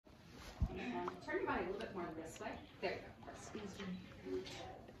your body a little bit more this way. There you go. Squeeze your...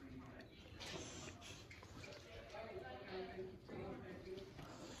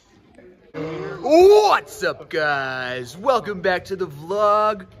 What's up, guys? Welcome back to the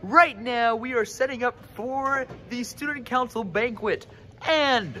vlog. Right now we are setting up for the student council banquet,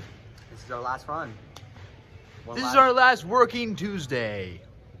 and this is our last run. This is our last working Tuesday.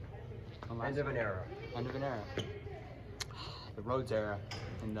 End of an era. End of an era. The Rhodes era.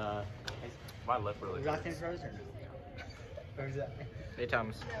 And My lip really hurts. Where's that? Hey,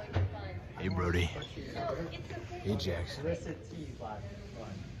 Thomas. Hey, Brody. Hey, Jackson.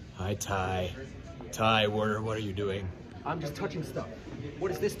 Hi, Ty. Ty, Warner, what are you doing? I'm just touching stuff. What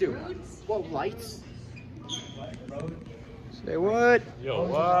does this do? Whoa, lights. Say what? Yo,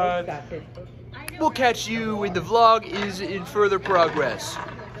 what? We'll catch you when the vlog is in further progress.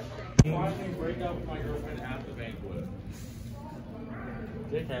 Why did you break up with my girlfriend at the banquet?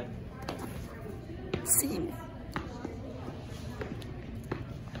 Dickhead. Scene.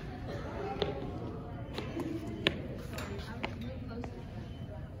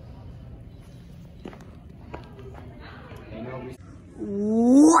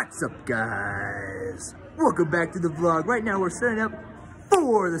 What's up, guys? Welcome back to the vlog. Right now we're setting up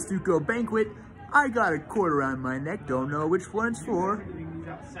for the Stuco banquet. I got a cord around my neck, don't know which one it's for.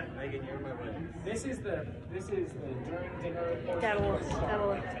 This is the during dinner. That'll.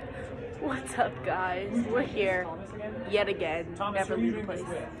 What's up, guys? We're here yet again. Never leave the place.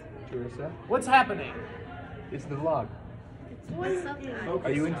 What's happening? It's the vlog. What's up, guys?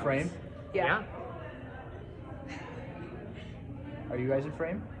 Are you in frame? Yeah. Are you guys in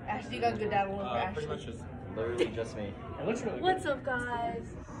frame? Ashley, you guys go down a little bit. Pretty much just literally just me. It looks really What's up, guys?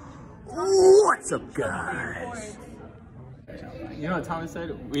 What's up, guys? You know what Thomas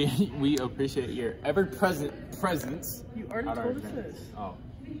said? We appreciate your ever-present presence. You already told us this. Oh.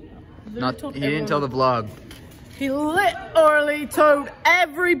 He didn't tell the vlog. He literally told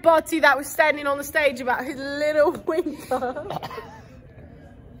everybody that was standing on the stage about his little winker.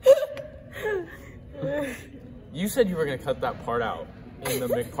 You said you were gonna cut that part out in the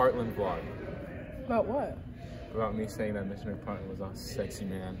McPartland vlog. About what? About me saying that Mr. McPartland was a sexy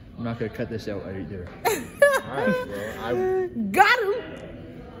man. I'm not gonna cut this out either. Alright, well, Got him.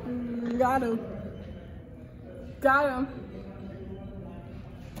 Got him. Got him.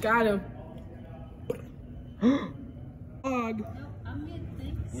 Got him. Dog.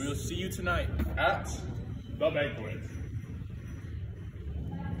 We'll see you tonight at the banquet.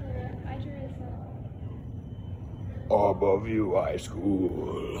 Above you, high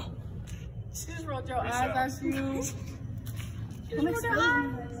school. Just rolled your eyes at you.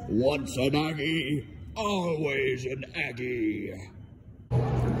 Once an Aggie, always an Aggie.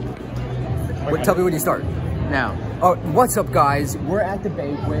 Tell me when you start. Now. What's up, guys? We're at the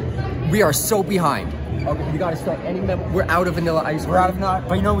banquet. We are so behind. Okay, we gotta start any member. We're out of vanilla ice cream. We're out of vanilla,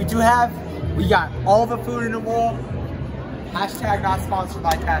 but you know we got all the food in the world. Hashtag not sponsored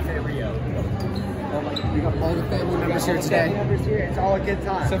by Cafe Rio. We got all the family members here today. It's all a good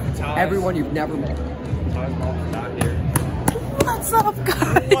time. Everyone you've never met. What's up,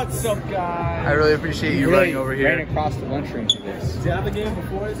 guys? What's up, guys? I really appreciate you running over here. Ran across the lunchroom for this. Do you have a game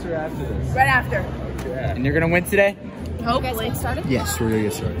before this or after this? Right after. Yeah. And you're gonna win today? Hopefully. Started? Yes, we're gonna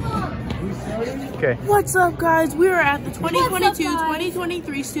get started. Okay. What's up, guys? We are at the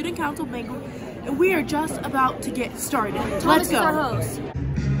 2022-2023 Student Council Banquet, and we are just about to get started. Let's go.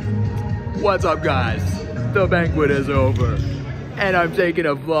 What's up, guys? The banquet is over. And I'm taking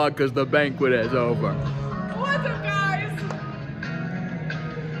a vlog because the banquet is over. What's up, guys?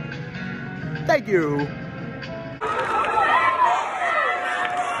 Thank you. What's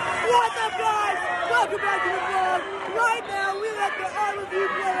up, guys? Welcome back to the vlog. Right now, we're at the R-Review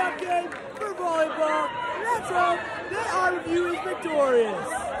playoff game for volleyball. Let's hope that R-Review is victorious.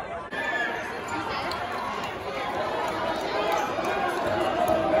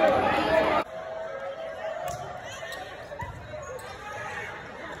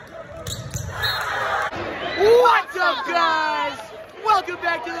 What's up, guys? Welcome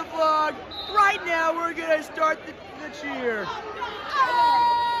back to the vlog. Right now, we're gonna start the cheer.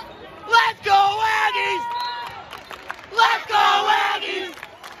 Let's go, Aggies! Let's go, Aggies!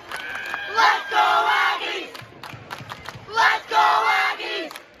 Let's go, Aggies! Let's go,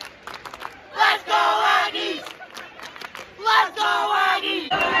 Aggies! Let's go, Aggies! Let's go, Aggies!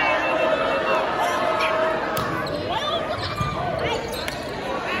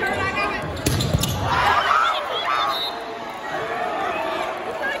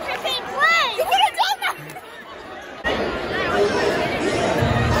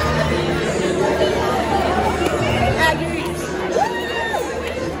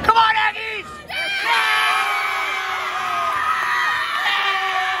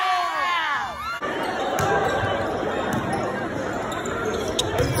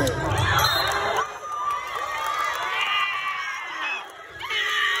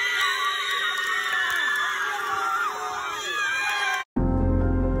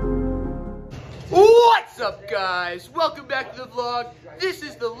 guys? Welcome back to the vlog. This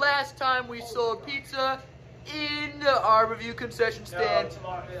is the last time we sold pizza in the Arborview concession stand.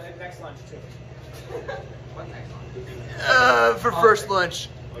 Next lunch too. For first lunch.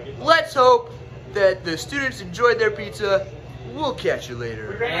 Let's hope that the students enjoyed their pizza. We'll catch you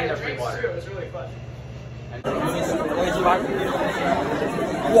later. And their free water. It was really fun.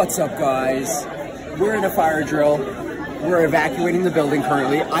 What's up, guys? We're in a fire drill. We're evacuating the building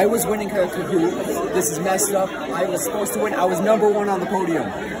currently. I was winning Kahoot. This is messed up. I was supposed to win. I was #1 on the podium.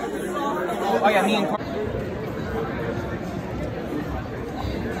 Oh yeah, me and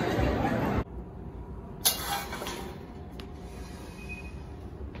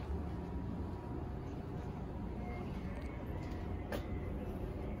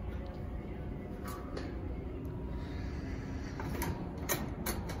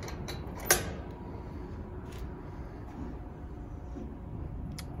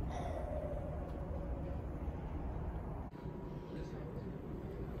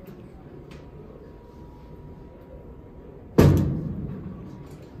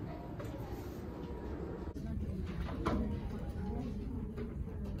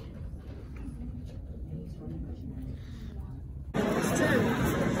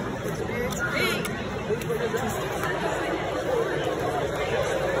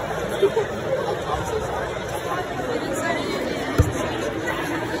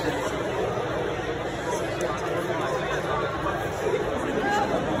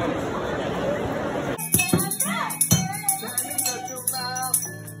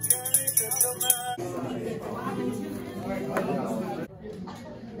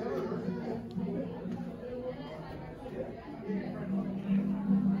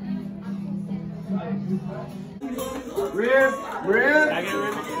Rib.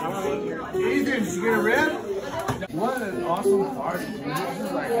 Ethan, did you get a rib? What an awesome party. This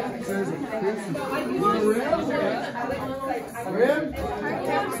is like Rib.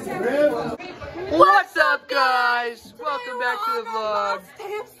 What's up, guys? Welcome back to the vlog.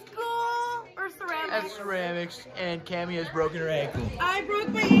 School or ceramics? At ceramics, and Cammy has broken her ankle. I broke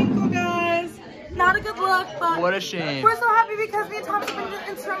my ankle, guys. Not a good look, but What a shame. we're so happy because me and Thomas have been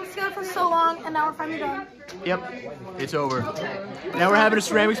in ceramics together for so long, and now we're finally done. Yep, it's over. Now we're having a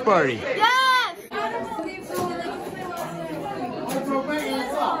ceramics party. Yes!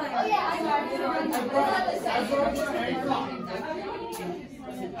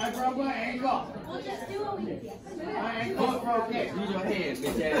 I broke my ankle. My ankle is broken. Use your hands,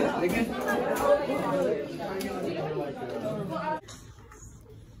 bitch ass nigga.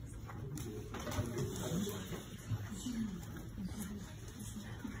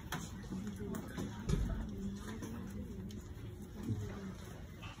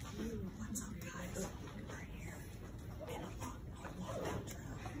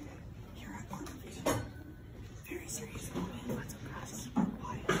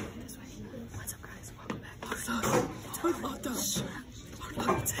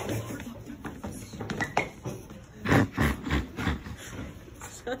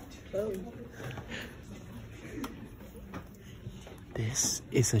 This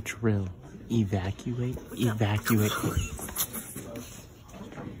is a drill. Evacuate, evacuate.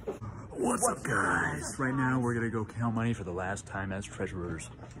 What's up, guys? Right now, we're gonna go count money for the last time as treasurers.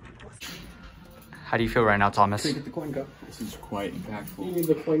 How do you feel right now, Thomas? Get the coin cup. This is quite impactful. You need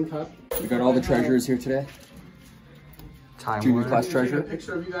the coin cup. We got all the treasurers here today. Junior class treasurer.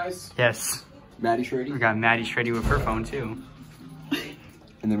 Picture of you guys. Yes. Maddie Shrady. We got Maddie Shreddy with her phone too.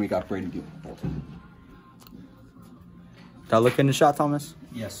 And then we got Brandon Gill. That look in the shot, Thomas?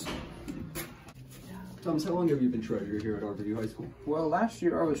 Yes. Thomas, how long have you been treasurer here at Arborview High School? Well, last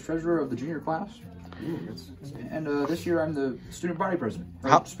year I was treasurer of the junior class. And this year I'm the student body president.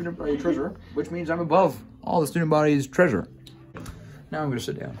 Student body treasurer, which means I'm above all the student body's treasurer. Now I'm going to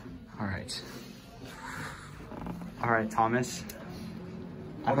sit down. All right. All right, Thomas.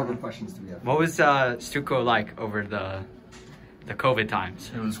 What other questions do we have? What was Stuco like over the COVID times?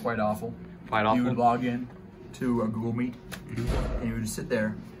 It was quite awful. Quite awful? You would log in to a Google Meet, and you would just sit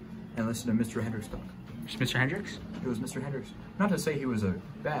there and listen to Mr. Hendricks talk. Mr. Hendricks? It was Mr. Hendricks. Not to say he was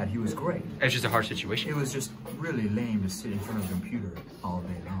bad, he was great. It's just a hard situation. It was just really lame to sit in front of a computer all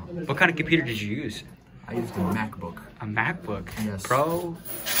day long. What kind of computer did you use? I used a MacBook. A MacBook? Yes. Pro?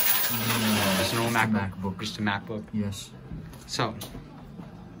 Just a normal Just a MacBook. MacBook. Just a MacBook. Yes. So,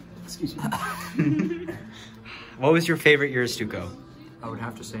 Excuse me. what was your favorite year at Stuco? I would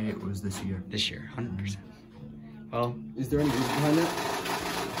have to say it was this year. This year, 100%. Well, Is there any reason behind that?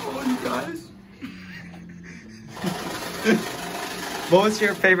 Oh, you guys. what was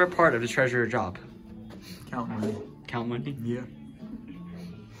your favorite part of the treasurer job? Count money. Count money? Yeah.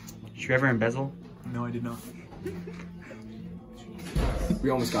 Did you ever embezzle? No, I did not. We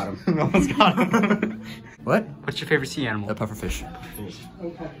almost got him. Almost got him. What? What's your favorite sea animal? A pufferfish.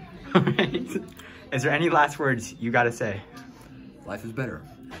 Okay. Alright. Is there any last words you gotta say? Life is better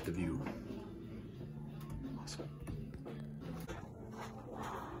at the view.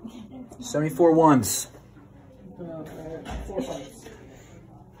 74 ones. 4 fives.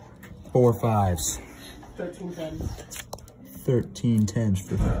 4 5s. 13 tens. 13 10s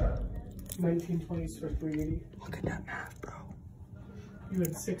for 19 20s for 380. Look at that math, bro. You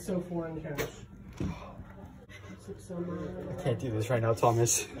had 604 in cash. 609. I can't do this right now,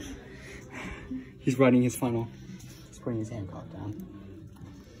 Thomas. He's writing his final. He's putting his Hancock down.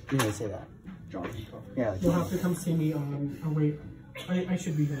 You know to say that. John. Yeah. You'll have to come see me on. Oh wait, I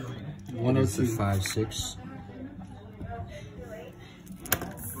should be here. 102 5 6.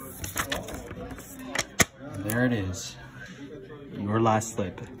 There it is. Your last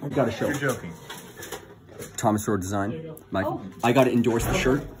slip. I got a show. You're joking. Thomas Road Design. I got to endorse the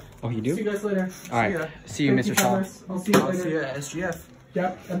shirt. Oh, you do? See you guys later. All right. See you, Mr. Shaw. Thomas. I'll see you later. See you at SGF.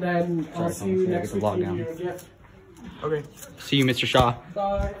 Yep, and then I'll see you Thomas, I next gotta week. log Give down. you a gift. Okay. See you, Mr. Shaw.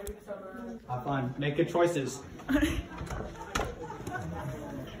 Bye. Have fun. Make good choices.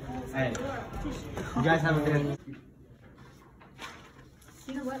 Hey, you guys have a good.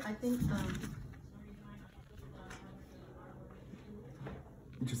 You know what? I think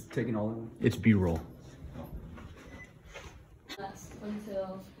Just taking all of them. It's B-roll.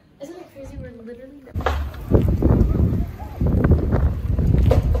 until isn't it crazy? We're literally.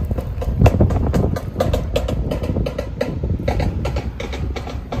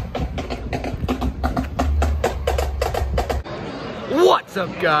 What's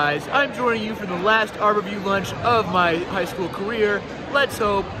up, guys? I'm joining you for the last art review lunch of my high school career. Let's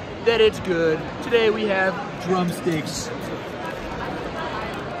hope that it's good. Today we have drumsticks.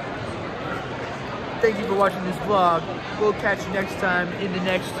 Thank you for watching this vlog. We'll catch you next time in the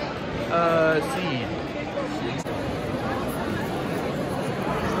next scene.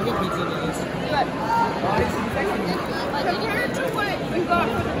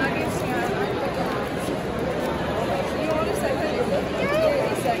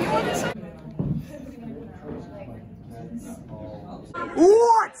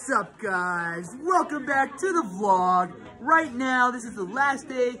 What's up, guys? Welcome back to the vlog. Right now, this is the last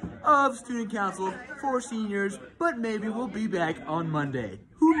day of student council for seniors, but maybe we'll be back on Monday.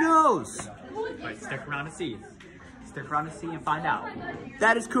 Who knows? But stick around to see. Stick around to see and find out.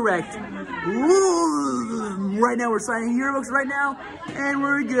 That is correct. Ooh, right now, we're signing yearbooks right now, and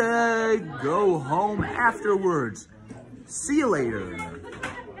we're gonna go home afterwards. See you later.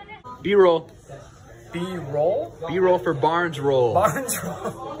 B-roll. B-roll? B-roll for Barnes roll. Barnes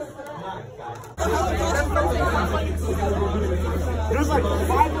roll. There's like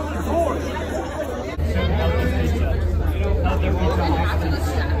 5 other doors.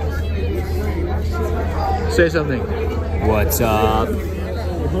 Say something. What's up?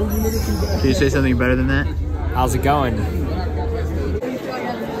 Can you say something better than that? How's it going?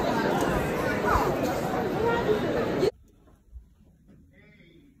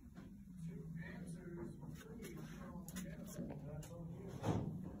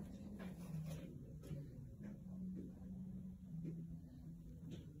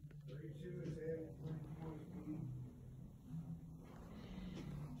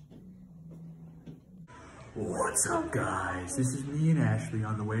 What's up, guys? This is me and Ashley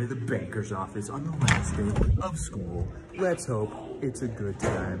on the way to the banker's office on the last day of school. Let's hope it's a good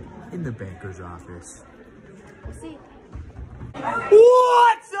time in the banker's office. We'll see.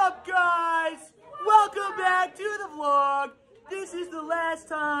 What's up, guys? Welcome back to the vlog. This is the last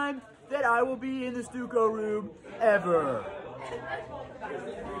time that I will be in the Stuco room ever.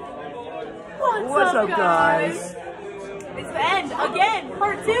 What's up, guys? It's the end again,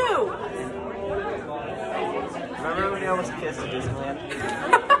 part 2. Remember when you almost kissed at Disneyland?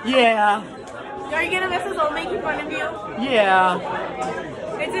 Yeah, Are you gonna miss us all making fun of you? yeah.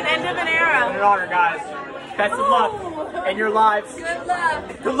 It's an end of an era. Your honor, guys. Best of luck in your lives. Good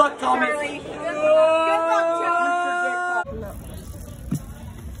luck. Good luck, Thomas. Charlie. Good luck, Charlie.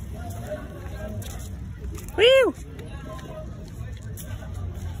 Woo!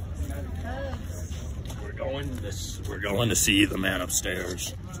 We're going to see the man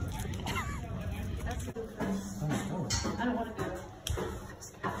upstairs.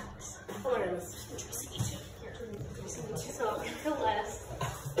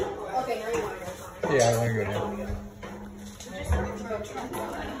 Yeah, I want to go down.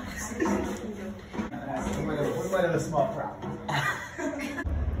 We might have a small crowd.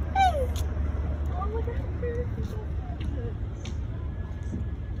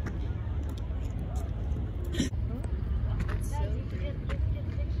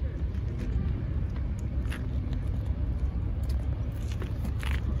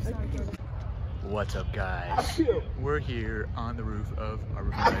 What's up, guys? We're here on the roof of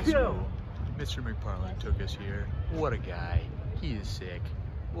our high school. Mr. McParland took us here. What a guy. He is sick.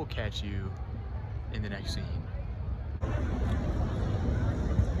 We'll catch you in the next scene.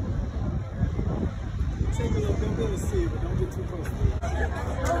 Take a look, don't go to see, but don't get too close.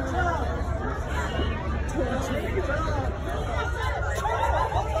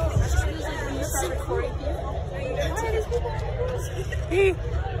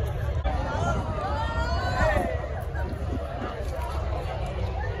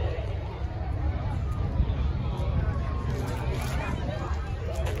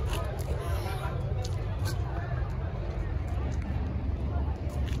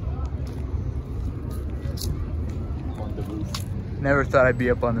 Never thought I'd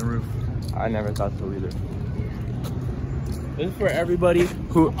be up on the roof. I never thought so either. This is for everybody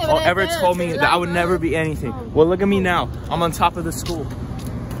who ever told me that I would never be anything. Well, look at me now. I'm on top of the school.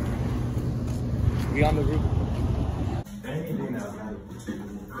 We on the roof.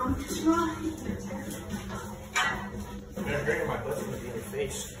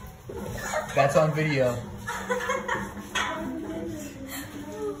 That's on video.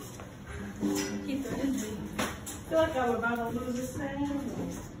 I feel like I'm about to lose this thing.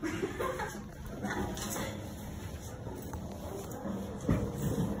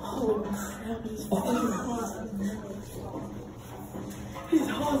 Holy crap, he's fucking hot. He's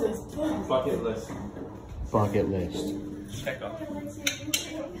hot as fuck. Bucket list. Bucket list. Check off.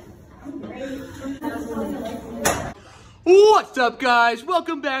 What's up, guys?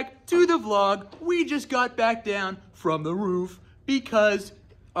 Welcome back to the vlog. We just got back down from the roof because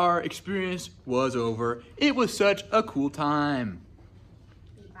our experience was over. It was such a cool time.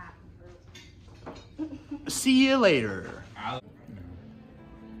 See you later. I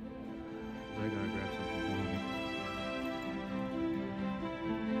gotta